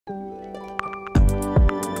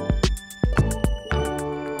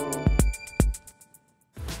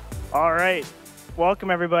All right. Welcome,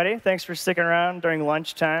 everybody. Thanks for sticking around during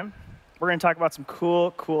lunchtime. We're going to talk about some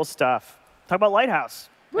cool stuff. Talk about Lighthouse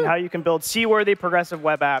and how you can build seaworthy progressive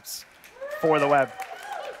web apps for the web.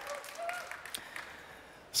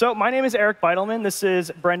 So my name is Eric Beidelman. This is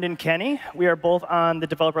Brendan Kenny. We are both on the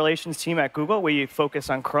developer relations team at Google. We focus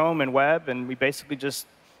on Chrome and web, and we basically just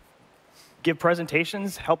give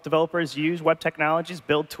presentations, help developers use web technologies,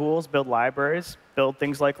 build tools, build libraries, build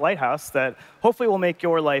things like Lighthouse that hopefully will make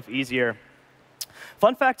your life easier.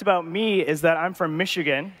 Fun fact about me is that I'm from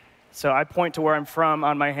Michigan. So I point to where I'm from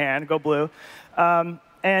on my hand. Go blue.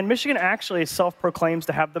 And Michigan actually self-proclaims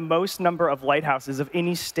to have the most number of lighthouses of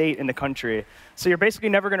any state in the country. So you're basically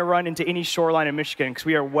never going to run into any shoreline in Michigan because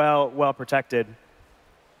we are well protected.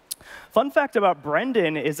 Fun fact about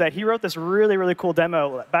Brendan is that he wrote this really cool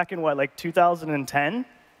demo back in, like 2010?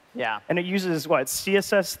 Yeah. And it uses, what,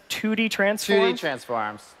 CSS 2D transforms? 2D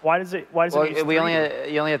transforms. Why does it use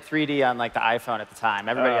 3D? You only had 3D on like the iPhone at the time.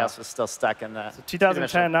 Everybody else was still stuck in the... So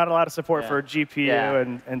 2010, not a lot of support for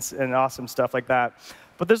GPU and awesome stuff like that.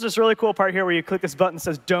 But there's this really cool part here where you click this button that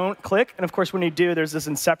says don't click. And of course, when you do, there's this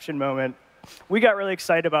inception moment. We got really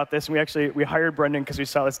excited about this, and we hired Brendan because we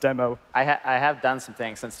saw this demo. I have done some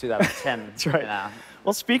things since 2010. That's right.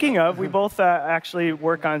 Well, speaking of, we both actually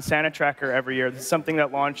work on Santa Tracker every year. This is something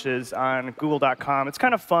that launches on Google.com. It's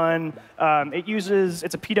kind of fun.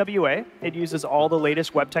 It's a PWA. It uses all the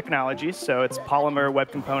latest web technologies. So it's Polymer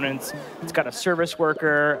web components. It's got a service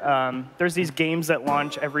worker. There's these games that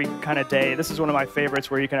launch every kind of day. This is one of my favorites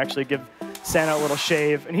where you can actually give Santa a little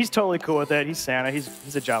shave. And he's totally cool with it. He's Santa.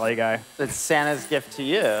 He's a jolly guy. It's Santa's gift to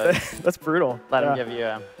you. That's brutal. Let him give you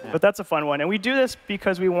a... But that's a fun one. And we do this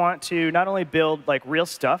because we want to not only build like real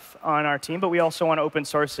stuff on our team, but we also want to open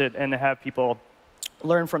source it and have people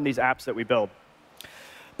learn from these apps that we build.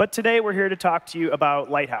 But today we're here to talk to you about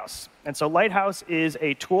Lighthouse. And so Lighthouse is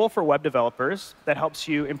a tool for web developers that helps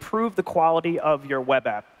you improve the quality of your web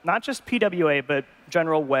app. Not just PWA, but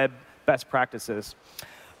general web best practices.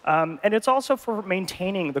 And it's also for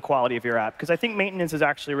maintaining the quality of your app, because I think maintenance is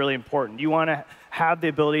actually really important. You want to have the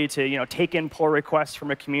ability to take in pull requests from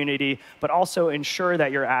a community, but also ensure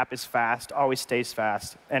that your app is fast, always stays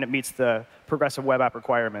fast, and it meets the progressive web app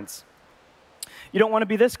requirements. You don't want to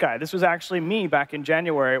be this guy. This was actually me back in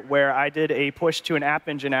January, where I did a push to an App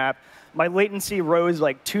Engine app. My latency rose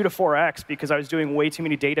like 2 to 4x because I was doing way too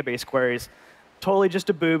many database queries. Totally just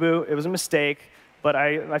a boo-boo. It was a mistake. But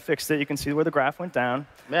I fixed it. You can see where the graph went down.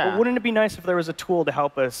 Yeah. But wouldn't it be nice if there was a tool to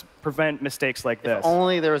help us prevent mistakes like this? If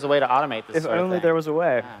only there was a way to automate this sort of thing. If only there was a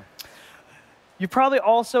way. Yeah. You've probably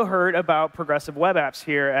also heard about progressive web apps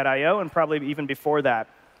here at I/O, and probably even before that.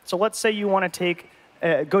 So let's say you want to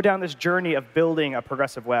go down this journey of building a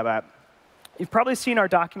progressive web app. You've probably seen our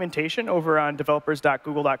documentation over on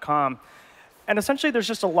developers.google.com. And essentially, there's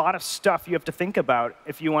just a lot of stuff you have to think about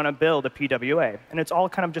if you want to build a PWA. And it's all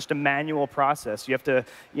kind of just a manual process. You have to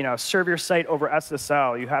serve your site over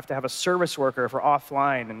SSL. You have to have a service worker for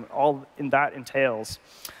offline, and all in that entails.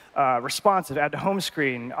 Responsive, add to home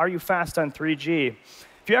screen. Are you fast on 3G?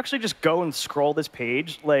 If you actually just go and scroll this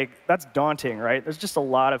page, that's daunting, right? There's just a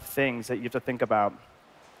lot of things that you have to think about.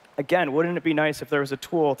 Again, wouldn't it be nice if there was a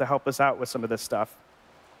tool to help us out with some of this stuff?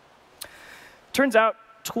 Turns out,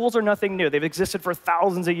 tools are nothing new. They've existed for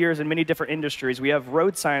thousands of years in many different industries. We have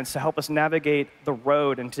road signs to help us navigate the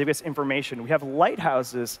road and to give us information. We have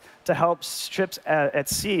lighthouses to help ships at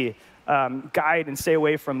sea guide and stay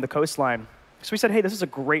away from the coastline. So we said, hey, this is a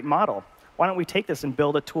great model. Why don't we take this and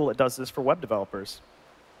build a tool that does this for web developers?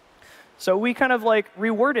 So we kind of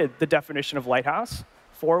reworded the definition of Lighthouse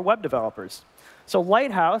for web developers. So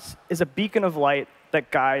Lighthouse is a beacon of light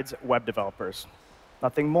that guides web developers.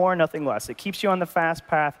 Nothing more, nothing less. It keeps you on the fast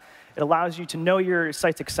path. It allows you to know your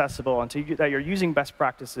site's accessible and that you're using best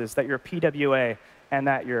practices, that you're PWA, and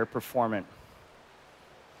that you're performant.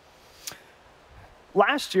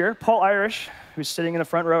 Last year, Paul Irish, who's sitting in the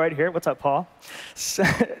front row right here, what's up, Paul?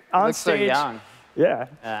 Looks so young.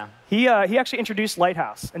 Yeah. He actually introduced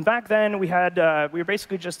Lighthouse. And back then, we were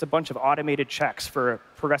basically just a bunch of automated checks for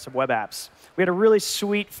progressive web apps. We had a really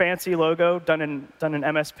sweet, fancy logo done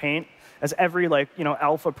in MS Paint, as every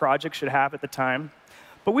alpha project should have at the time.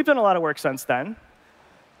 But we've done a lot of work since then.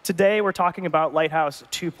 Today, we're talking about Lighthouse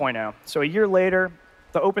 2.0. So a year later,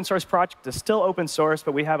 the open source project is still open source,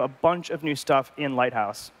 but we have a bunch of new stuff in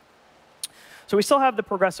Lighthouse. So we still have the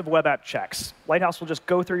progressive web app checks. Lighthouse will just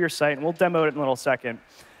go through your site, and we'll demo it in a little second,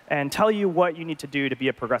 and tell you what you need to do to be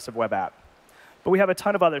a progressive web app. But we have a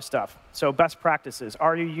ton of other stuff. So best practices.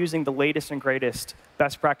 Are you using the latest and greatest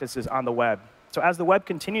best practices on the web? So as the web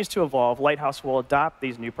continues to evolve, Lighthouse will adopt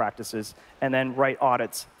these new practices and then write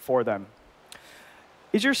audits for them.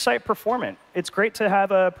 Is your site performant? It's great to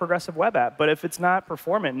have a progressive web app, but if it's not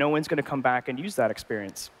performant, no one's going to come back and use that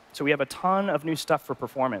experience. So we have a ton of new stuff for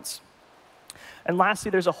performance. And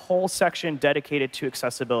lastly, there's a whole section dedicated to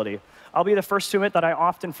accessibility. I'll be the first to admit that I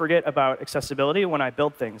often forget about accessibility when I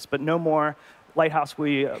build things, but no more. Lighthouse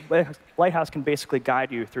can basically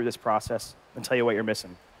guide you through this process and tell you what you're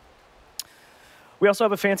missing. We also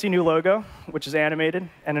have a fancy new logo, which is animated,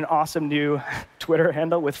 and an awesome new Twitter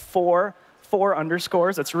handle with four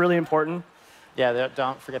underscores. That's really important. Yeah,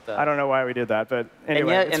 don't forget that. I don't know why we did that, but anyway, and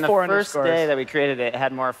yet, it's in the four first underscores. day that we created it, it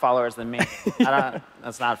had more followers than me.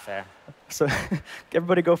 That's not fair. So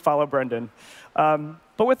everybody go follow Brendan.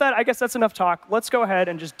 But with that, I guess that's enough talk. Let's go ahead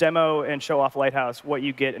and just demo and show off Lighthouse, what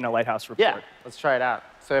you get in a Lighthouse report. Yeah, let's try it out.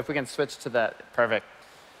 So if we can switch to that, perfect.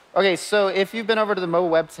 OK, so if you've been over to the mobile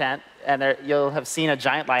web tent, and you'll have seen a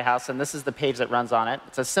giant Lighthouse, and this is the page that runs on it.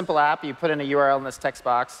 It's a simple app. You put in a URL in this text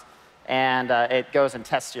box, and it goes and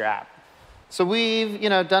tests your app. So we've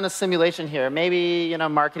done a simulation here. Maybe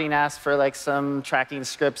marketing asked for like some tracking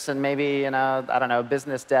scripts, and maybe I don't know,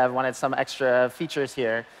 business dev wanted some extra features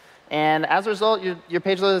here. And as a result, your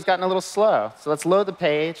page load has gotten a little slow. So let's load the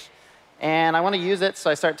page. And I want to use it, so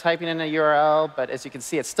I start typing in a URL. But as you can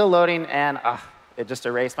see, it's still loading, and it just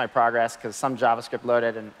erased my progress because some JavaScript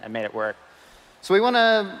loaded and made it work. So we want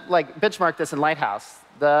to benchmark this in Lighthouse.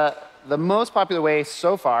 The most popular way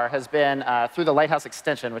so far has been through the Lighthouse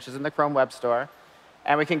extension, which is in the Chrome Web Store.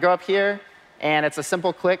 And we can go up here, and it's a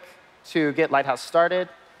simple click to get Lighthouse started.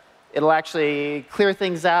 It'll actually clear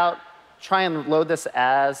things out, try and load this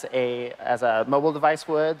as a mobile device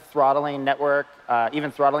would, throttling network,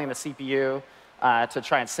 even throttling the CPU to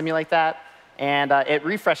try and simulate that. And it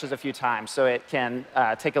refreshes a few times, so it can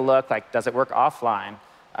take a look, like, does it work offline?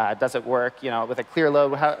 Does it work with a clear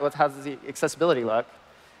load? How does the accessibility look?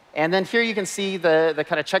 And then here you can see the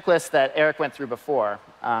kind of checklist that Eric went through before.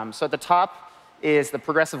 So at the top is the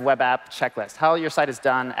progressive web app checklist, how your site is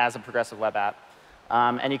done as a progressive web app.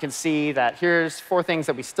 And you can see that here's 4 things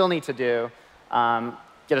that we still need to do.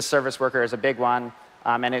 Get a service worker is a big one,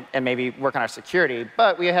 and maybe work on our security.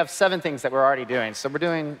 But we have 7 things that we're already doing, so we're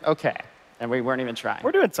doing OK. And we weren't even trying.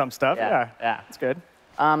 We're doing some stuff, yeah. That's good.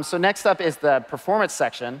 So next up is the performance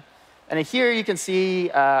section. And here you can see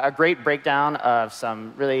a great breakdown of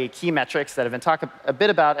some really key metrics that have been talked a bit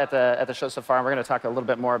about at the show so far, and we're going to talk a little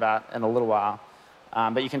bit more about in a little while.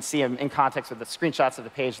 But you can see them in context with the screenshots of the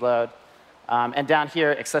page load. And down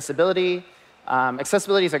here, accessibility.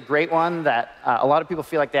 Accessibility is a great one that a lot of people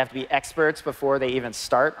feel like they have to be experts before they even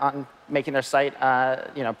start on making their site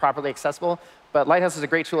properly accessible. But Lighthouse is a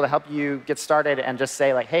great tool to help you get started and just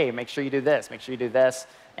say, like, hey, make sure you do this, make sure you do this.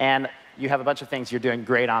 And you have a bunch of things you're doing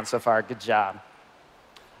great on so far. Good job.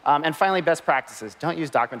 And finally, best practices. Don't use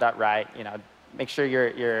document.write. Make sure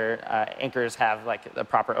your anchors have like the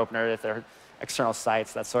proper opener if they're external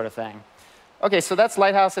sites, that sort of thing. OK, so that's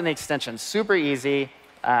Lighthouse and the extension. Super easy.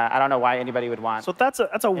 I don't know why anybody would want. So that's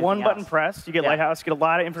a one-button press. You get Lighthouse. You get a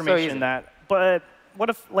lot of information in that. But what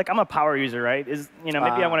if, like, I'm a power user, right? Maybe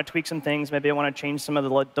I want to tweak some things. Maybe I want to change some of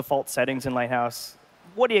the default settings in Lighthouse.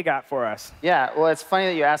 What do you got for us? Yeah, well, it's funny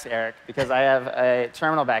that you asked, Eric, because I have a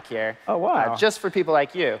terminal back here. Oh, wow. Just for people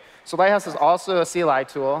like you. So Lighthouse is also a CLI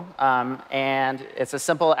tool, and it's as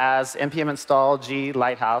simple as npm install g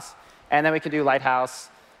lighthouse, and then we can do lighthouse,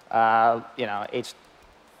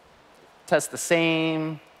 test the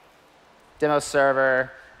same, demo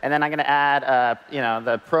server, and then I'm going to add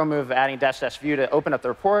the pro move of adding -- view to open up the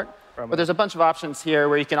report. But there's a bunch of options here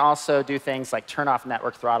where you can also do things like turn off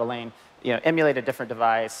network throttling, emulate a different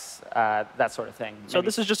device, that sort of thing. So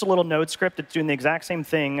this is just a little node script. It's doing the exact same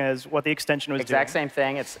thing as what the extension was doing. Exact same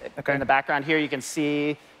thing. It's in the background here. You can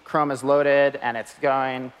see Chrome is loaded, and it's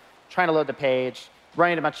going, trying to load the page,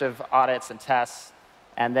 running a bunch of audits and tests,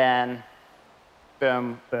 and then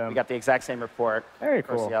boom, we got the exact same report. Very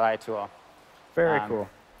cool. For CLI tool. Very cool.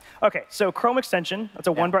 OK, so Chrome extension, that's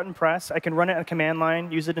a one-button press. I can run it on a command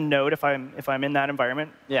line, use it in Node if I'm in that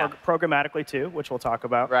environment, programmatically too, which we'll talk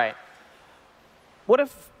about. Right. What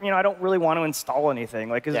if I don't really want to install anything?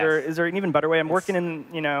 Like, is there an even better way? I'm working in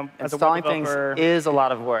as a web developer. Installing things is a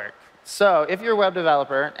lot of work. So if you're a web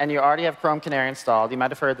developer and you already have Chrome Canary installed, you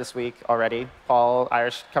might have heard this week already. Paul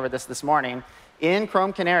Irish covered this morning. In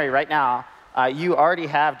Chrome Canary right now, you already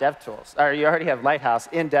have DevTools, or you already have Lighthouse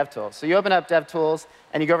in DevTools. So you open up DevTools,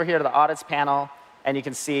 and you go over here to the audits panel, and you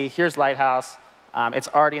can see here's Lighthouse. It's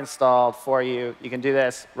already installed for you. You can do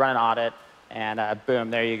this, run an audit, and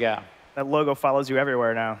boom, there you go. That logo follows you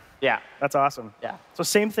everywhere now. Yeah. That's awesome. Yeah. So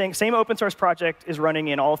same thing, same open source project is running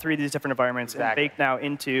in all 3 of these different environments and baked now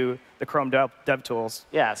into the Chrome DevTools.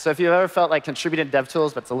 Yeah. So if you've ever felt like contributing to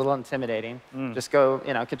DevTools, but it's a little intimidating, just go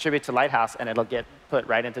contribute to Lighthouse, and it'll get put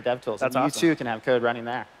right into DevTools. That's and awesome. You too can have code running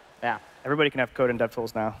there. Yeah. Everybody can have code in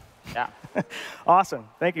DevTools now. Yeah. Awesome.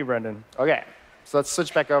 Thank you, Brendan. OK. So let's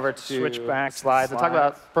switch back over to slides and talk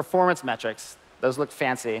about performance metrics. Those look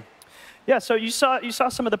fancy. Yeah, so you saw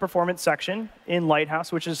some of the performance section in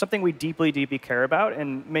Lighthouse, which is something we deeply, deeply care about,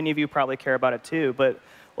 and many of you probably care about it too. But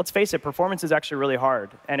let's face it, performance is actually really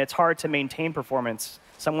hard, and it's hard to maintain performance.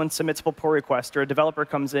 Someone submits a pull request, or a developer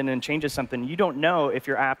comes in and changes something. You don't know if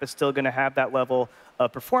your app is still going to have that level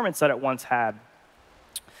of performance that it once had.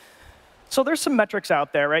 So there's some metrics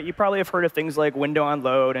out there, right? You probably have heard of things like window on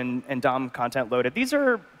load and DOM content loaded. These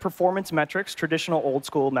are performance metrics, traditional old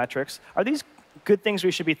school metrics. Are these good things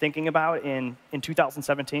we should be thinking about in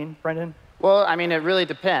 2017, Brendan? Well, I mean, it really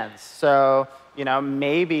depends. So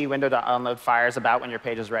maybe window.onload fires about when your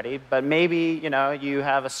page is ready, but maybe you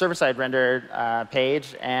have a server-side rendered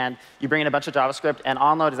page, and you bring in a bunch of JavaScript, and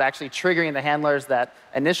onload is actually triggering the handlers that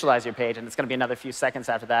initialize your page, and it's going to be another few seconds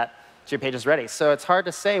after that till your page is ready. So it's hard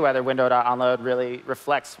to say whether window.onload really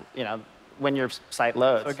reflects when your site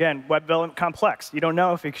loads. So again, web development complex. You don't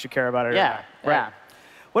know if you should care about it or not. Yeah.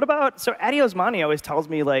 What about, so Adi Osmani always tells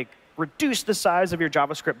me, like, reduce the size of your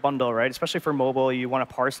JavaScript bundle, right? Especially for mobile, you want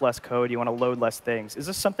to parse less code, you want to load less things. Is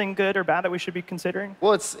this something good or bad that we should be considering?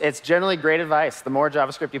 Well, it's generally great advice. The more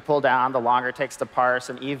JavaScript you pull down, the longer it takes to parse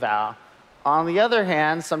and eval. On the other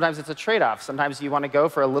hand, sometimes it's a trade-off. Sometimes you want to go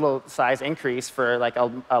for a little size increase for like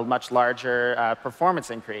a much larger performance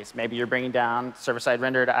increase. Maybe you're bringing down server-side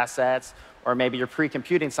rendered assets, or maybe you're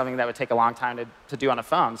pre-computing something that would take a long time to do on a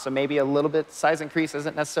phone. So maybe a little bit size increase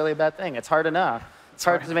isn't necessarily a bad thing. It's hard to know. It's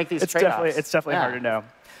hard to make these trade-offs. It's definitely hard to know.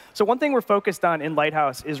 So one thing we're focused on in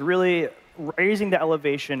Lighthouse is really raising the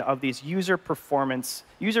elevation of these user performance,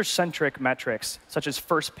 user-centric metrics, such as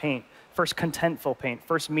first paint, first contentful paint,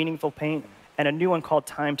 first meaningful paint, and a new one called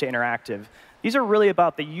time to interactive. These are really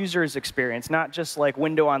about the user's experience, not just like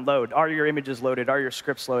window on load. Are your images loaded? Are your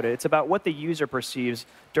scripts loaded? It's about what the user perceives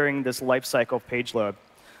during this life cycle of page load.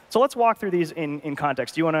 So let's walk through these in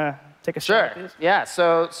context. Do you want to take a shot at these? Yeah.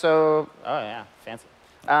 So oh yeah, fancy.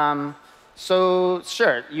 So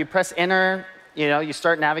sure, you press enter. You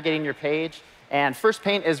start navigating your page, and first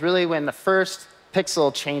paint is really when the first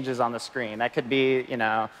pixel changes on the screen. That could be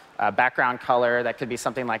background color. That could be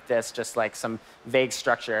something like this, just like some vague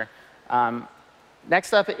structure.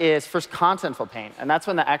 Next up is first contentful paint, and that's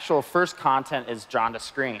when the actual first content is drawn to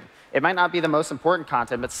screen. It might not be the most important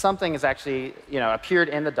content, but something has actually appeared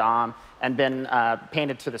in the DOM and been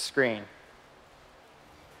painted to the screen.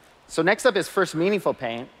 So next up is first meaningful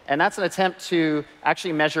paint, and that's an attempt to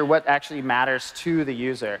actually measure what actually matters to the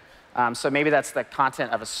user. So maybe that's the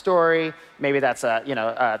content of a story. Maybe that's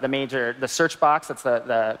the search box. That's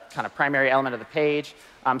the kind of primary element of the page.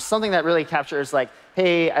 Something that really captures like,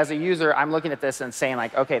 hey, as a user, I'm looking at this and saying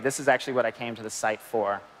like, OK, this is actually what I came to the site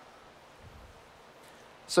for.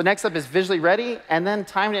 So next up is visually ready, and then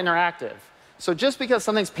timed interactive. So just because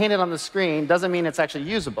something's painted on the screen doesn't mean it's actually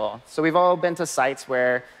usable. So we've all been to sites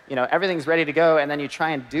where everything's ready to go, and then you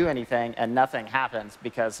try and do anything, and nothing happens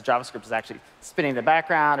because JavaScript is actually spinning in the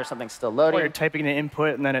background, or something's still loading. Or you're typing the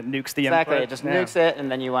input, and then it nukes the input. Exactly. It just nukes it, and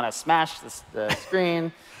then you want to smash the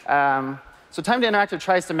screen. So time to interactive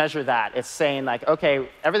tries to measure that. It's saying, like, OK,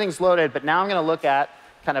 everything's loaded, but now I'm going to look at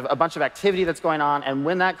kind of a bunch of activity that's going on, and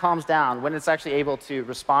when that calms down, when it's actually able to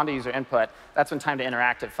respond to user input, that's when time to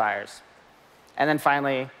interactive fires. And then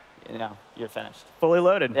finally, you're finished. Fully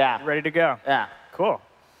loaded. Yeah. Ready to go. Yeah. Cool.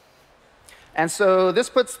 And so this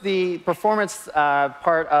puts the performance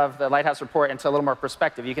part of the Lighthouse report into a little more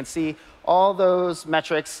perspective. You can see all those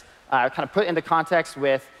metrics kind of put into context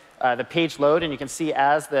with the page load. And you can see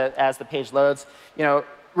as the page loads,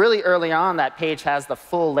 really early on, that page has the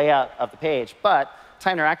full layout of the page. But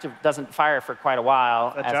time interactive doesn't fire for quite a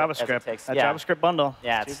while. That JavaScript bundle.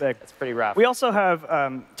 Yeah, it's too big. It's pretty rough. We also have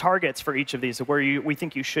targets for each of these where we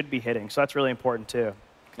think you should be hitting. So that's really important, too,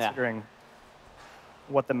 considering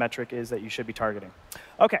what the metric is that you should be targeting.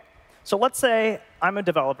 OK, so let's say I'm a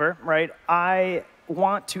developer, right? I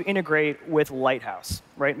want to integrate with Lighthouse,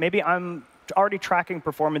 right? Maybe I'm already tracking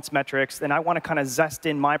performance metrics, and I want to kind of zest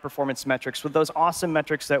in my performance metrics with those awesome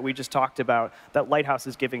metrics that we just talked about that Lighthouse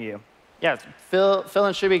is giving you. Yeah, Phil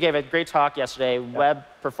and Shuby gave a great talk yesterday, Web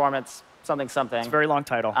Performance something. It's a very long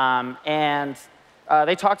title. And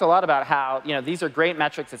they talked a lot about how these are great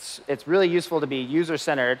metrics. It's really useful to be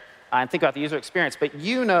user-centered and think about the user experience. But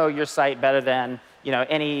you know your site better than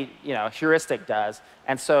any heuristic does.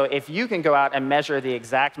 And so if you can go out and measure the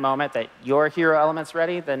exact moment that your hero element's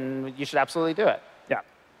ready, then you should absolutely do it. Yeah.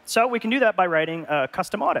 So we can do that by writing a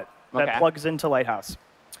custom audit that plugs into Lighthouse.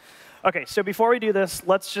 OK, so before we do this,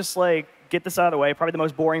 let's just get this out of the way, probably the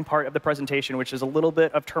most boring part of the presentation, which is a little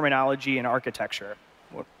bit of terminology and architecture.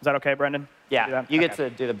 Is that OK, Brendan? Yeah, you get to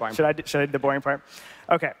do the boring part. Should I do the boring part?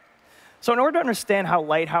 OK. So in order to understand how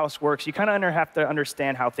Lighthouse works, you kind of have to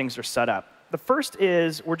understand how things are set up. The first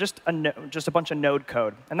is we're just a bunch of node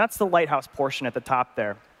code. And that's the Lighthouse portion at the top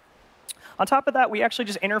there. On top of that, we actually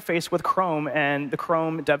just interface with Chrome and the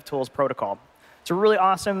Chrome DevTools protocol. It's a really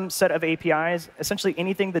awesome set of APIs. Essentially,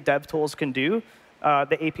 anything the DevTools can do,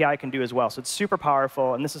 the API can do as well. So it's super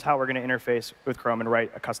powerful. And this is how we're going to interface with Chrome and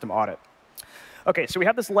write a custom audit. OK, so we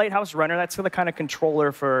have this Lighthouse runner. That's the kind of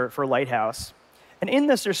controller for Lighthouse. And in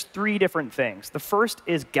this, there's 3 different things. The first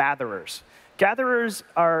is gatherers. Gatherers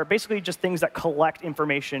are basically just things that collect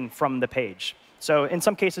information from the page. So in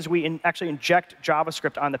some cases, we actually inject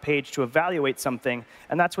JavaScript on the page to evaluate something.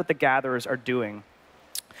 And that's what the gatherers are doing.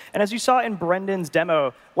 And as you saw in Brendan's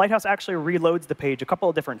demo, Lighthouse actually reloads the page a couple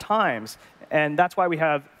of different times. And that's why we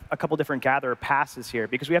have a couple different gather passes here,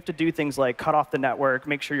 because we have to do things like cut off the network,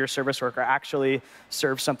 make sure your service worker actually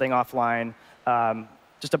serves something offline,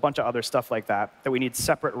 just a bunch of other stuff like that we need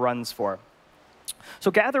separate runs for.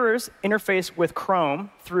 So gatherers interface with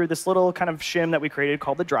Chrome through this little kind of shim that we created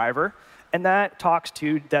called the driver. And that talks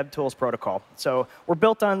to DevTools protocol. So we're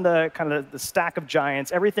built on the kind of the stack of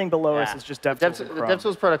giants. Everything below us is just DevTools. The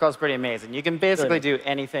DevTools protocol is pretty amazing. You can basically do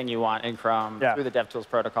anything you want in Chrome through the DevTools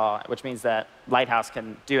protocol, which means that Lighthouse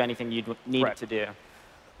can do anything you need it to do.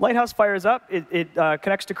 Lighthouse fires up. It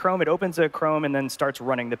connects to Chrome. It opens a Chrome and then starts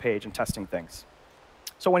running the page and testing things.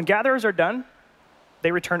 So when gatherers are done,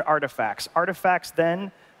 they return artifacts. Artifacts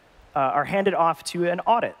then are handed off to an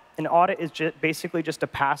audit. An audit is basically just a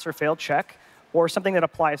pass or fail check or something that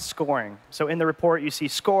applies scoring. So in the report, you see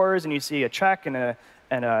scores, and you see a check and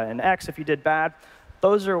an X if you did bad.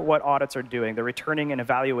 Those are what audits are doing. They're returning and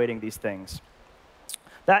evaluating these things.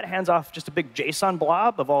 That hands off just a big JSON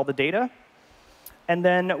blob of all the data. And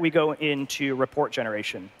then we go into report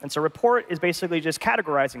generation. And so report is basically just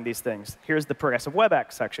categorizing these things. Here's the progressive web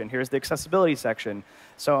app section. Here's the accessibility section,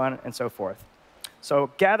 so on and so forth.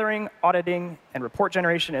 So gathering, auditing, and report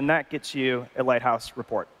generation, and that gets you a Lighthouse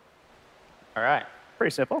report. All right.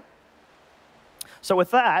 Pretty simple. So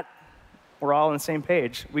with that, we're all on the same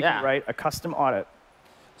page. We can write a custom audit.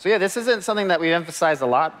 So yeah, this isn't something that we've emphasized a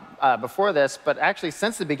lot before this, but actually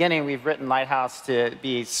since the beginning, we've written Lighthouse to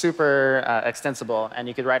be super extensible, and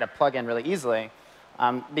you could write a plugin really easily.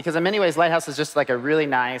 Because in many ways, Lighthouse is just like a really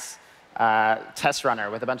nice test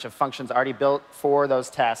runner with a bunch of functions already built for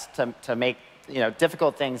those tests to make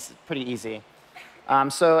difficult things pretty easy.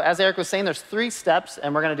 So as Eric was saying, there's 3 steps,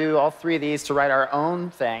 and we're going to do all 3 of these to write our own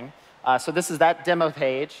thing. So this is that demo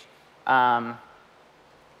page.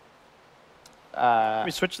 Can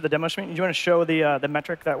we switch to the demo screen? Do you want to show the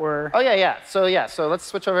metric that we're? Oh, yeah. So let's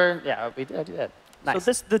switch over. Yeah, we did. Nice.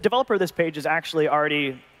 So the developer of this page is actually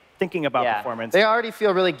already thinking about performance. They already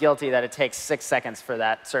feel really guilty that it takes 6 seconds for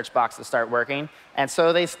that search box to start working. And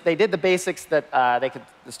so they did the basics that they could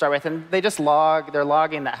start with, and they just they're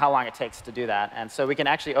logging how long it takes to do that. And so we can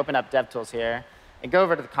actually open up DevTools here and go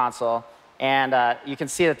over to the console, and you can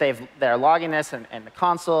see that they're logging this in the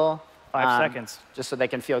console. 5 seconds. Just so they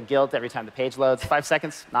can feel guilt every time the page loads. 5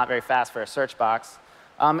 seconds, not very fast for a search box.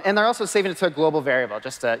 And they're also saving it to a global variable.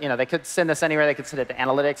 Just to, they could send this anywhere. They could send it to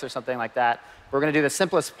analytics or something like that. We're going to do the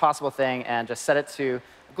simplest possible thing and just set it to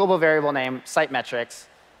a global variable named site metrics.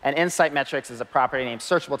 And in site metrics is a property named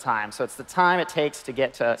searchable time. So it's the time it takes to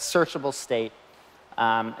get to a searchable state.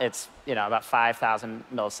 It's about 5,000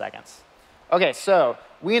 milliseconds. OK, so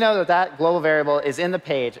we know that global variable is in the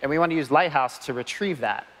page, and we want to use Lighthouse to retrieve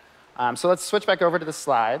that. So let's switch back over to the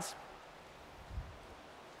slides.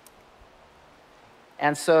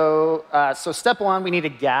 And so step 1, we need to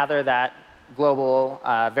gather that global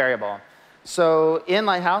variable. So in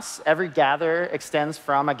Lighthouse, every gather extends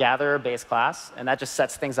from a gatherer base class, and that just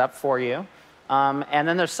sets things up for you. And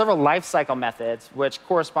then there's several lifecycle methods which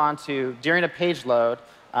correspond to during a page load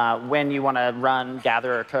when you want to run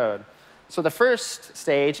gatherer code. So the first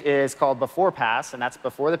stage is called before pass, and that's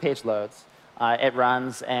before the page loads. It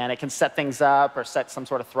runs, and it can set things up or set some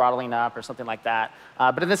sort of throttling up or something like that.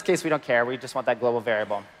 But in this case, we don't care. We just want that global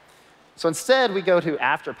variable. So instead, we go to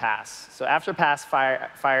after pass. So after pass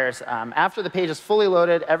fires after the page is fully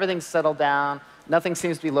loaded, everything's settled down, nothing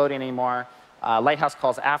seems to be loading anymore. Lighthouse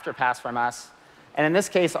calls after pass from us. And in this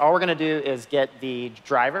case, all we're going to do is get the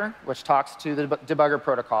driver, which talks to the debugger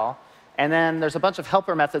protocol, And then there's a bunch of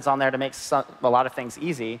helper methods on there to make a lot of things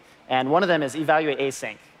easy. And one of them is evaluate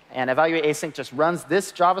async. And evaluate async just runs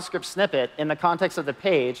this JavaScript snippet in the context of the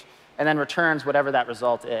page and then returns whatever that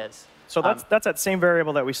result is. So that's that same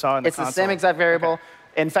variable that we saw in the console. It's the same exact variable. Okay.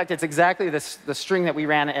 In fact, it's exactly the string that we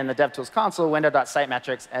ran in the DevTools console,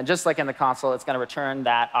 window.sitemetrics. And just like in the console, it's going to return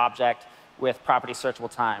that object with property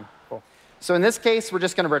searchable time. Cool. So in this case, we're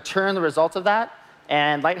just going to return the result of that.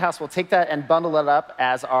 And Lighthouse will take that and bundle it up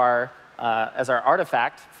as our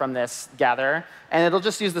artifact from this gatherer. And it'll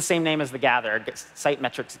just use the same name as the gatherer,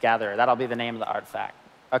 sitemetrics gatherer. That'll be the name of the artifact.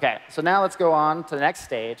 OK, so now let's go on to the next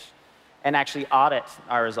stage and actually audit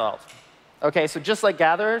our result. OK, so just like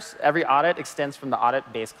gatherers, every audit extends from the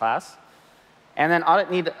audit base class. And then audit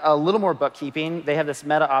need a little more bookkeeping. They have this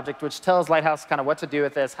meta object, which tells Lighthouse kind of what to do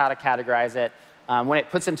with this, how to categorize it. When it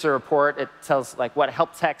puts into a report, it tells like what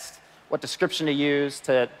help text, what description to use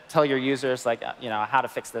to tell your users like how to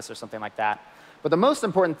fix this or something like that. But the most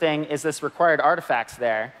important thing is this required artifacts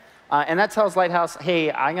there. And that tells Lighthouse,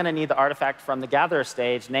 hey, I'm going to need the artifact from the gatherer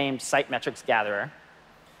stage named sitemetrics gatherer.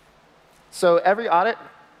 So every audit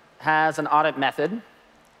has an audit method.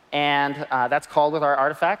 And that's called with our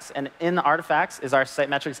artifacts. And in the artifacts is our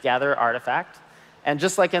sitemetrics gatherer artifact. And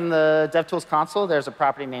just like in the DevTools console, there's a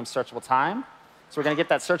property named searchable time. So we're going to get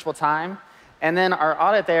that searchable time. And then our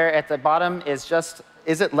audit there at the bottom is just,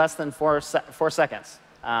 is it less than 4 seconds?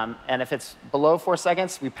 And if it's below 4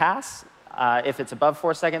 seconds, we pass. If it's above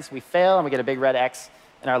 4 seconds, we fail, and we get a big red X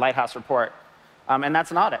in our Lighthouse report. And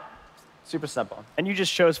that's an audit. Super simple. And you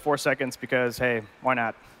just chose 4 seconds because, hey, why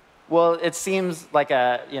not? Well, it seems like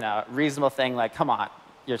a reasonable thing. Like, come on,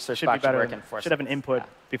 your search box should work in 4 seconds. Should have an input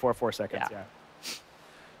before 4 seconds. Yeah.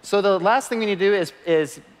 So the last thing we need to do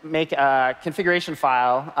is make a configuration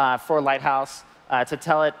file for Lighthouse to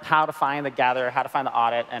tell it how to find the gatherer, how to find the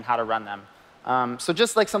audit, and how to run them. So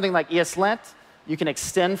just like something like ESLint, you can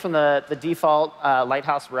extend from the default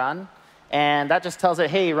Lighthouse run. And that just tells it,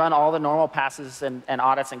 hey, run all the normal passes and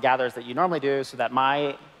audits and gatherers that you normally do so that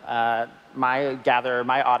my gatherer,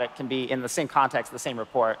 my audit can be in the same context, the same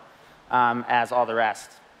report as all the rest.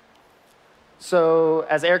 So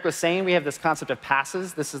as Eric was saying, we have this concept of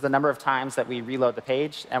passes. This is the number of times that we reload the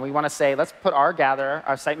page. And we want to say, let's put our gatherer,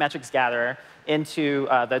 our sitemetrics gatherer, into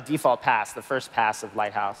the default pass, the first pass of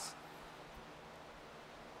Lighthouse.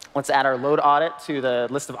 Let's add our load audit to the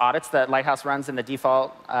list of audits that Lighthouse runs in the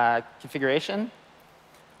default configuration.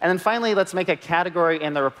 And then finally, let's make a category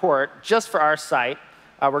in the report just for our site.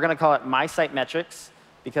 We're going to call it My Site Metrics,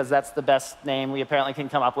 because that's the best name we apparently can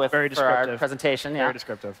come up with for our presentation. Very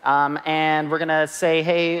descriptive. And we're going to say,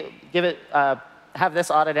 hey, have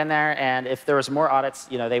this audit in there. And if there was more audits,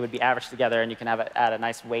 they would be averaged together. And you can add a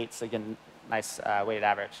nice weight, so you get a nice weighted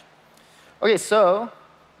average. OK, so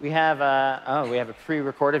we have a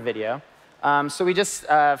pre-recorded video. So we just,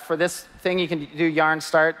 for this thing, you can do yarn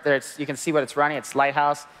start. You can see what it's running. It's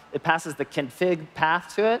Lighthouse. It passes the config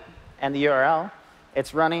path to it and the URL.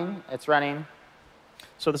 It's running. It's running.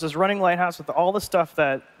 So this is running Lighthouse with all the stuff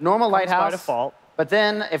that normal comes Lighthouse by default. But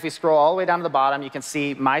then if we scroll all the way down to the bottom, you can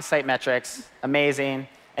see My Site Metrics, amazing.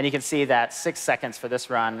 And you can see that 6 seconds for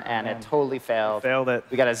this run, and it totally failed. Failed it.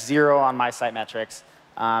 We got a 0 on My Site Metrics.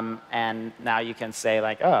 And now you can say,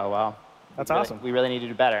 like, oh, well, that's awesome. We really need to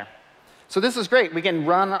do better. So this is great. We can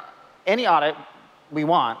run any audit we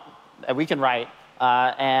want that we can write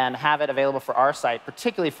and have it available for our site,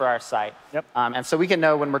 particularly for our site. Yep. And so we can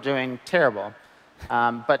know when we're doing terrible.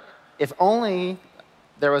 But if only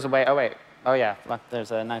there was a way. Oh yeah, look,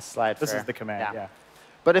 there's a nice slide. This is the command. Yeah.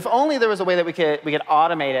 But if only there was a way that we could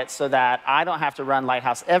automate it so that I don't have to run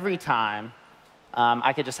Lighthouse every time.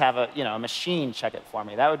 I could just have a machine check it for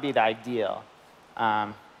me. That would be the ideal.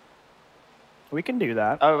 We can do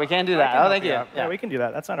that. Oh, we can do that. Oh, thank you. Yeah, we can do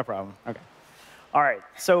that. That's not a problem. OK. All right.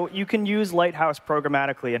 So you can use Lighthouse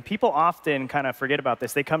programmatically. And people often kind of forget about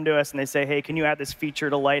this. They come to us and they say, hey, can you add this feature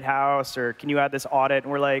to Lighthouse? Or can you add this audit?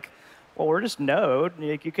 And we're like, well, we're just Node.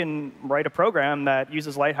 You can write a program that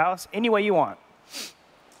uses Lighthouse any way you want.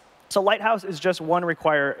 So Lighthouse is just one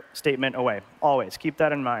require statement away, always. Keep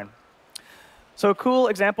that in mind. So a cool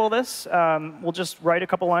example of this, we'll just write a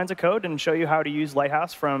couple lines of code and show you how to use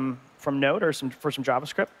Lighthouse from Node or for some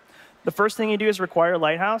JavaScript. The first thing you do is require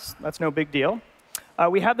Lighthouse. That's no big deal.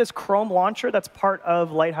 We have this Chrome launcher that's part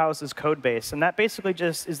of Lighthouse's code base. And that basically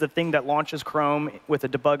just is the thing that launches Chrome with a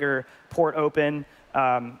debugger port open.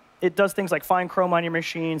 It does things like find Chrome on your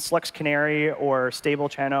machine, selects Canary or stable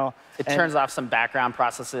channel. It turns off some background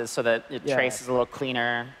processes so that it traces a little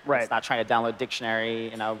cleaner. Right. It's not trying to download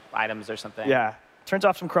dictionary items or something. Yeah. Turns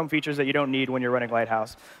off some Chrome features that you don't need when you're running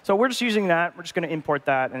Lighthouse. So we're just using that. We're just going to import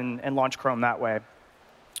that and launch Chrome that way.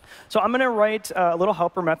 So I'm going to write a little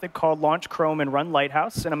helper method called launch Chrome and run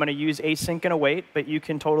Lighthouse, and I'm going to use async and await, but you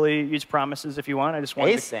can totally use promises if you want. I just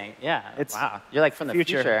want async, yeah. Wow, you're like from the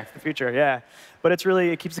future. The future, yeah. But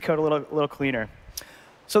it keeps the code a little cleaner.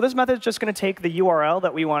 So this method is just going to take the URL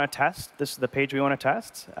that we want to test. This is the page we want to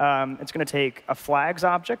test. It's going to take a flags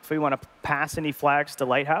object if we want to pass any flags to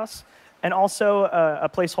Lighthouse, and also a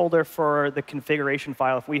placeholder for the configuration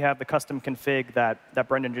file if we have the custom config that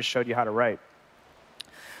Brendan just showed you how to write.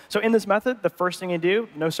 So in this method, the first thing you do,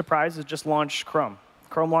 no surprise, is just launch Chrome.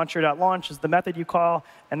 Chrome launcher.launch is the method you call,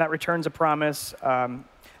 and that returns a promise. And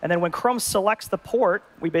then when Chrome selects the port,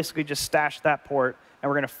 we basically just stash that port, and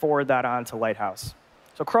we're going to forward that on to Lighthouse.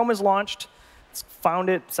 So Chrome is launched, it's found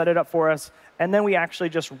it, set it up for us, and then we actually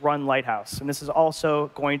just run Lighthouse. And this is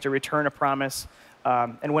also going to return a promise.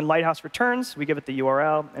 And when Lighthouse returns, we give it the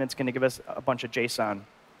URL, and it's going to give us a bunch of JSON.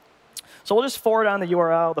 So we'll just forward on the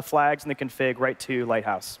URL, the flags, and the config right to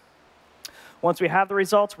Lighthouse. Once we have the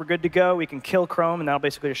results, we're good to go. We can kill Chrome, and that'll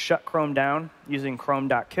basically just shut Chrome down using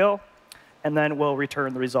chrome.kill. And then we'll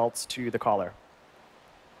return the results to the caller.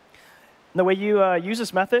 And the way you use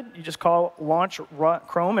this method, you just call launch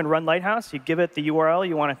Chrome and run Lighthouse. You give it the URL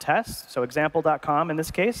you want to test, so example.com in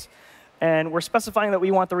this case. And we're specifying that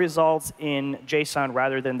we want the results in JSON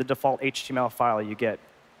rather than the default HTML file you get.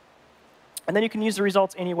 And then you can use the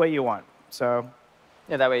results any way you want. So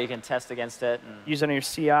yeah, that way you can test against it. And use it on your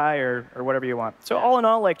CI or whatever you want. So all in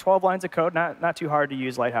all, like 12 lines of code, not too hard to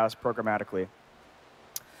use Lighthouse programmatically.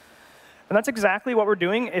 And that's exactly what we're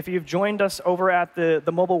doing. If you've joined us over at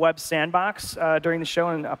the mobile web sandbox during the show,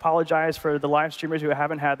 and apologize for the live streamers who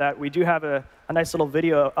haven't had that, we do have a nice little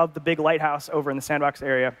video of the big Lighthouse over in the sandbox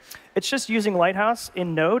area. It's just using Lighthouse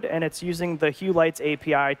in Node, and it's using the Hue Lights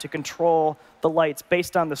API to control the lights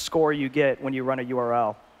based on the score you get when you run a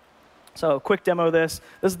URL. So quick demo of this.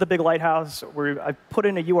 This is the big Lighthouse where I put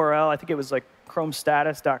in a URL. I think it was like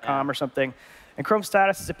chromestatus.com or something. And Chrome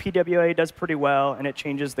Status is a PWA, does pretty well, and it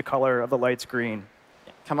changes the color of the lights green.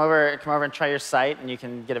 Yeah. Come over and try your site, and you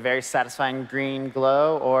can get a very satisfying green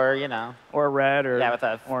glow, or or red, or with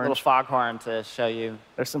a orange little foghorn to show you.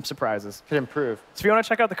 There's some surprises. Could improve. So if you want to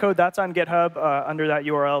check out the code, that's on GitHub under that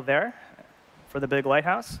URL there for the big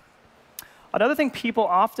Lighthouse. Another thing people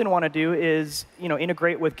often want to do is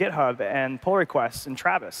integrate with GitHub and pull requests and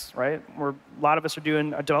Travis, right? A lot of us are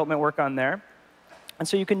doing development work on there. And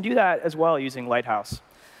so you can do that as well using Lighthouse.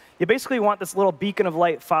 You basically want this little beacon of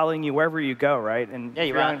light following you wherever you go, right? And yeah,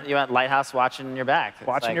 you want Lighthouse watching your back.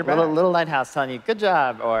 Watching your back. Little Lighthouse telling you, good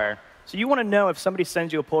job, or... So you want to know if somebody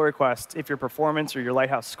sends you a pull request, if your performance or your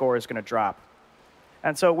Lighthouse score is going to drop.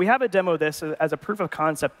 And so we have a demo of this as a proof of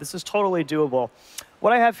concept. This is totally doable.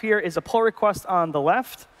 What I have here is a pull request on the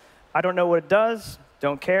left. I don't know what it does.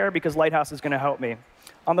 Don't care, because Lighthouse is going to help me.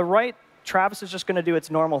 On the right, Travis is just going to do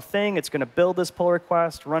its normal thing. It's going to build this pull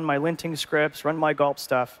request, run my linting scripts, run my gulp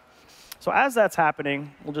stuff. So as that's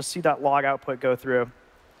happening, we'll just see that log output go through.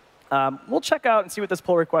 We'll check out and see what this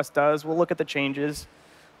pull request does. We'll look at the changes.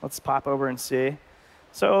 Let's pop over and see.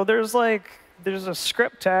 So there's a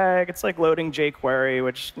script tag. It's like loading jQuery,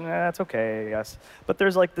 which that's OK, I guess. But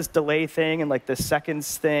there's like this delay thing and like this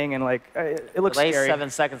seconds thing, and like it looks delay scary. 7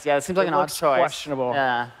 seconds. Yeah, it seems like an odd choice. Questionable.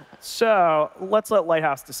 Yeah. So let's let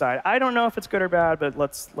Lighthouse decide. I don't know if it's good or bad, but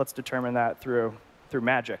let's determine that through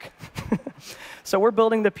magic. So we're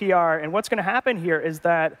building the PR, and what's going to happen here is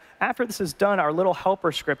that after this is done, our little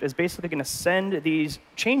helper script is basically going to send these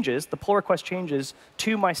changes, the pull request changes,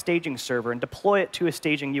 to my staging server and deploy it to a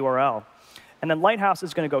staging URL. And then Lighthouse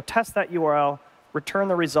is going to go test that URL, return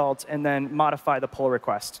the results, and then modify the pull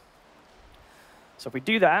request. So if we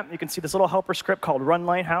do that, you can see this little helper script called run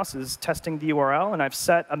Lighthouse is testing the URL, and I've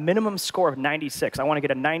set a minimum score of 96. I want to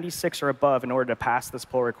get a 96 or above in order to pass this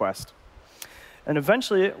pull request. And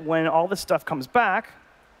eventually, when all this stuff comes back,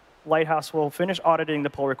 Lighthouse will finish auditing the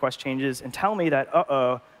pull request changes and tell me that,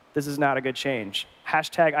 uh-oh, this is not a good change.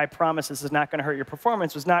 Hashtag I promise this is not going to hurt your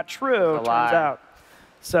performance was not true, turns out.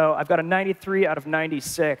 So I've got a 93 out of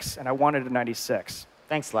 96, and I wanted a 96.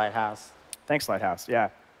 Thanks, Lighthouse. Thanks, Lighthouse, yeah.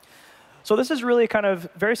 So this is really kind of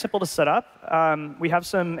very simple to set up. We have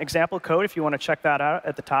some example code if you want to check that out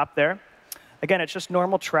at the top there. Again, it's just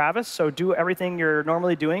normal Travis, so do everything you're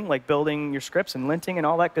normally doing, like building your scripts and linting and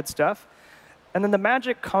all that good stuff. And then the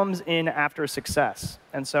magic comes in after success.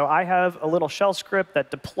 And so I have a little shell script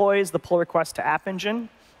that deploys the pull request to App Engine.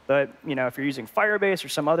 But if you're using Firebase or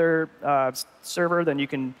some other server, then you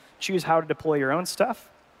can choose how to deploy your own stuff.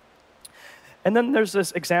 And then there's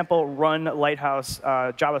this example run Lighthouse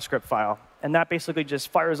JavaScript file. And that basically just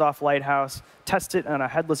fires off Lighthouse, tests it on a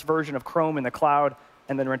headless version of Chrome in the cloud,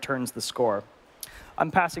 and then returns the score. I'm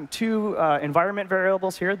passing two environment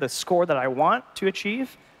variables here, the score that I want to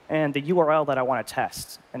achieve and the URL that I want to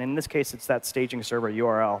test. And in this case, it's that staging server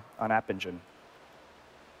URL on App Engine.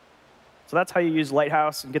 So that's how you use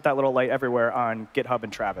Lighthouse and get that little light everywhere on GitHub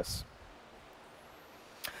and Travis.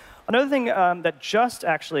 Another thing that just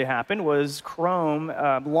actually happened was Chrome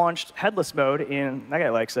launched headless mode in, that guy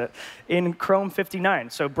likes it, in Chrome 59.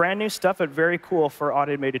 So brand new stuff, but very cool for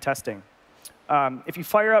automated testing. If you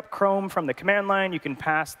fire up Chrome from the command line, you can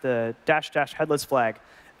pass the -- headless flag.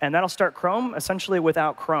 And that'll start Chrome essentially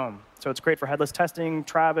without Chrome. So it's great for headless testing,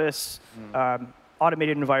 Travis,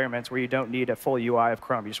 automated environments where you don't need a full UI of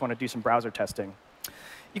Chrome. You just want to do some browser testing.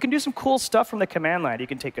 You can do some cool stuff from the command line. You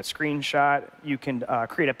can take a screenshot. You can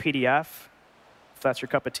create a PDF, if that's your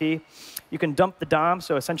cup of tea. You can dump the DOM,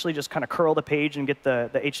 so essentially just kind of curl the page and get the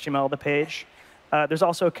HTML of the page. There's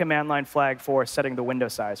also a command line flag for setting the window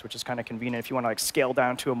size, which is kind of convenient if you want to like scale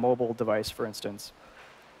down to a mobile device, for instance.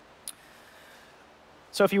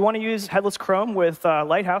 So if you want to use headless Chrome with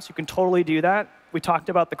Lighthouse, you can totally do that. We talked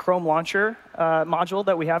about the Chrome launcher module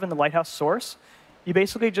that we have in the Lighthouse source. You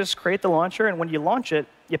basically just create the launcher, and when you launch it,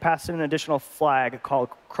 you pass in an additional flag called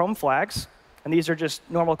Chrome flags. And these are just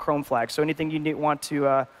normal Chrome flags. So anything you want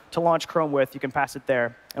to launch Chrome with, you can pass it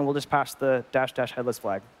there. And we'll just pass the -- headless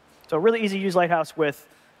flag. So really easy to use Lighthouse with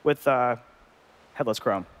headless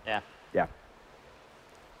Chrome. Yeah.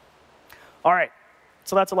 All right.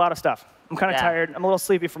 So that's a lot of stuff. I'm kind of tired. I'm a little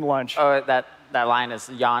sleepy from lunch. Oh, that line is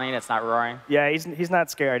yawning. It's not roaring. Yeah, he's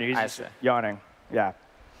not scared. He's just yawning. Yeah.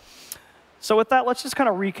 So with that, let's just kind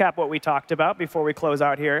of recap what we talked about before we close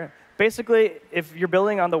out here. Basically, if you're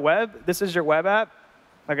building on the web, this is your web app.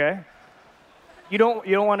 Okay. You don't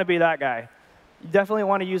want to be that guy. You definitely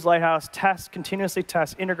want to use Lighthouse, test, continuously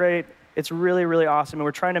test, integrate. It's really, really awesome. And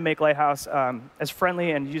we're trying to make Lighthouse as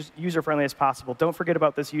friendly and user-friendly as possible. Don't forget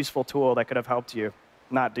about this useful tool that could have helped you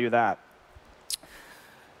not do that.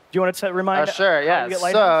 Do you want to remind? Sure, yeah.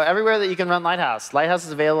 So everywhere that you can run Lighthouse, Lighthouse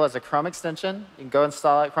is available as a Chrome extension. You can go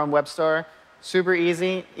install it, Chrome Web Store. Super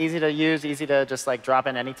easy to use, easy to just like drop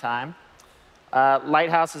in anytime.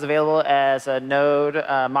 Lighthouse is available as a Node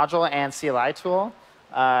module and CLI tool.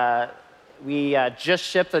 We just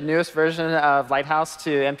shipped the newest version of Lighthouse to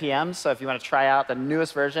NPM. So if you want to try out the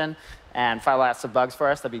newest version and file out some bugs for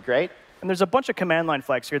us, that'd be great. And there's a bunch of command line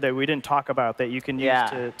flags here that we didn't talk about that you can use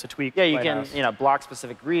to tweak. Yeah, you can block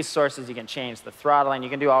specific resources. You can change the throttling. You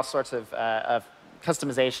can do all sorts of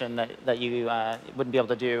customization that you wouldn't be able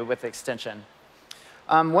to do with the extension.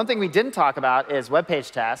 One thing we didn't talk about is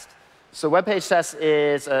WebPageTest. So WebPageTest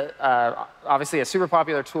is obviously a super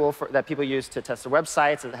popular tool that people use to test their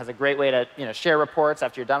websites. It has a great way to share reports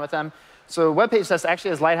after you're done with them. So WebPageTest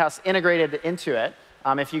actually has Lighthouse integrated into it.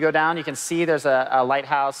 If you go down, you can see there's a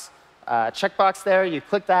Lighthouse checkbox there. You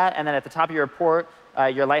click that, and then at the top of your report,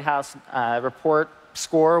 your Lighthouse report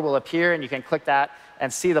score will appear, and you can click that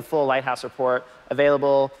and see the full Lighthouse report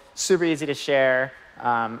available. Super easy to share.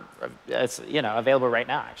 It's available right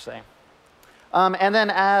now, actually. And then,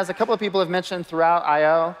 as a couple of people have mentioned throughout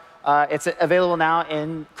I/O, it's available now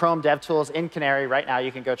in Chrome DevTools in Canary right now.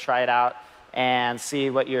 You can go try it out and see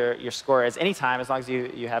what your score is anytime, as long as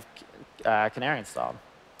you have Canary installed.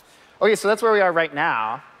 OK, so that's where we are right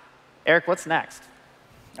now. Eric, what's next?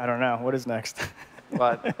 I don't know. What is next?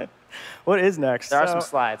 What? What is next? There are some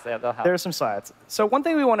slides. They'll help. There are some slides. So one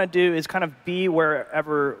thing we want to do is kind of be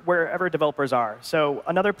wherever developers are. So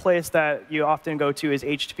another place that you often go to is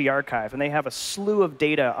HTTP Archive. And they have a slew of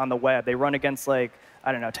data on the web. They run against, like,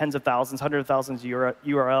 I don't know, tens of thousands, hundreds of thousands of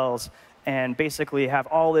URLs, and basically have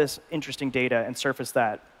all this interesting data and surface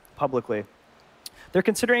that publicly. They're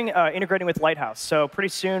considering integrating with Lighthouse. So pretty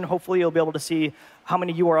soon, hopefully, you'll be able to see how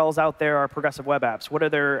many URLs out there are progressive web apps. What are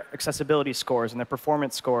their accessibility scores and their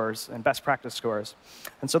performance scores and best practice scores?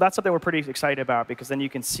 And so that's something we're pretty excited about, because then you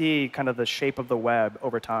can see kind of the shape of the web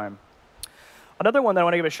over time. Another one that I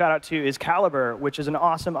want to give a shout out to is Calibre, which is an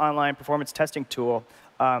awesome online performance testing tool.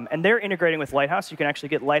 And they're integrating with Lighthouse. You can actually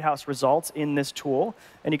get Lighthouse results in this tool.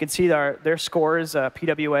 And you can see their scores,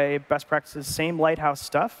 PWA, best practices, same Lighthouse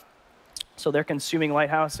stuff. So they're consuming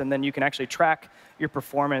Lighthouse, and then you can actually track your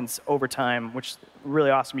performance over time, which is a really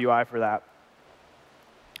awesome UI for that.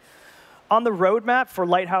 On the roadmap for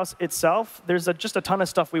Lighthouse itself, there's just a ton of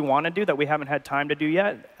stuff we want to do that we haven't had time to do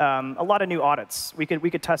yet. A lot of new audits. We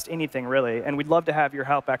could test anything, really, and we'd love to have your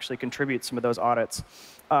help actually contribute some of those audits.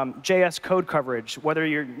 JS code coverage, whether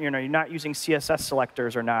you're not using CSS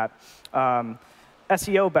selectors or not.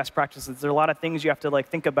 SEO best practices. There are a lot of things you have to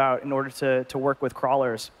think about in order to work with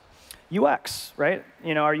crawlers. UX, right?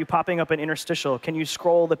 Are you popping up an interstitial? Can you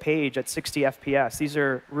scroll the page at 60 FPS? These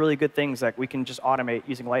are really good things that we can just automate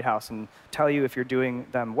using Lighthouse and tell you if you're doing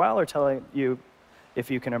them well or tell you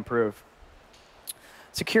if you can improve.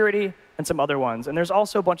 Security and some other ones. And there's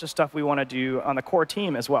also a bunch of stuff we want to do on the core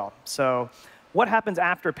team as well. So what happens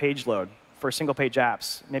after page load for single-page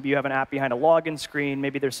apps? Maybe you have an app behind a login screen.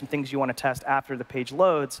 Maybe there's some things you want to test after the page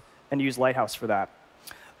loads and use Lighthouse for that.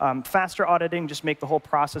 Faster auditing, just make the whole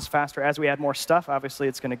process faster. As we add more stuff, obviously,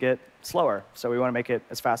 it's going to get slower. So we want to make it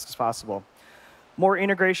as fast as possible. More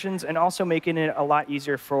integrations, and also making it a lot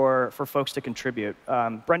easier for folks to contribute.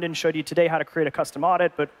 Brendan showed you today how to create a custom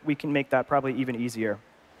audit, but we can make that probably even easier.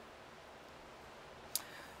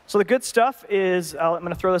 So the good stuff is, I'm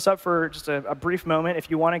going to throw this up for just a brief moment. If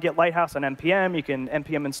you want to get Lighthouse on NPM, you can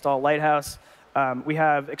NPM install Lighthouse. We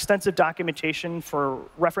have extensive documentation for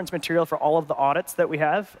reference material for all of the audits that we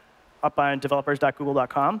have up on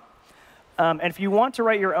developers.google.com. And if you want to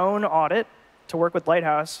write your own audit to work with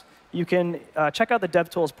Lighthouse, you can check out the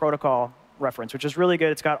DevTools protocol reference, which is really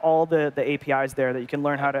good. It's got all the APIs there that you can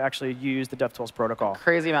learn how to actually use the DevTools protocol.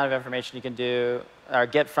 Crazy amount of information you can do or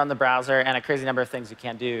get from the browser, and a crazy number of things you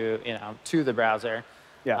can do to the browser.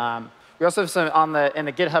 Yeah. We also have some in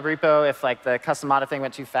the GitHub repo. If like the custom audit thing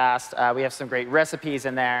went too fast, we have some great recipes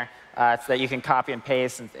in there so that you can copy and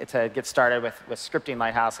paste to get started with scripting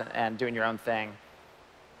Lighthouse and doing your own thing.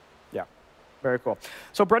 Yeah, very cool.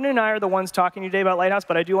 So Brendan and I are the ones talking today about Lighthouse,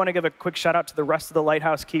 but I do want to give a quick shout out to the rest of the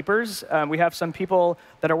Lighthouse keepers. We have some people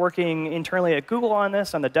that are working internally at Google on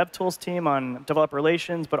this, on the DevTools team, on developer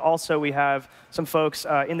relations, but also we have some folks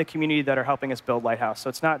in the community that are helping us build Lighthouse. So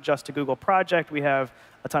it's not just a Google project. We have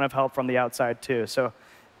a ton of help from the outside, too. So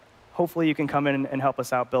hopefully you can come in and help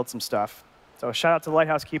us out build some stuff. So shout out to the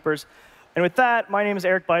Lighthouse keepers. And with that, my name is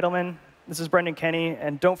Eric Beitelman. This is Brendan Kenny.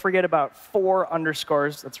 And don't forget about 4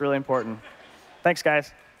 underscores. That's really important. Thanks,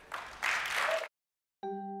 guys.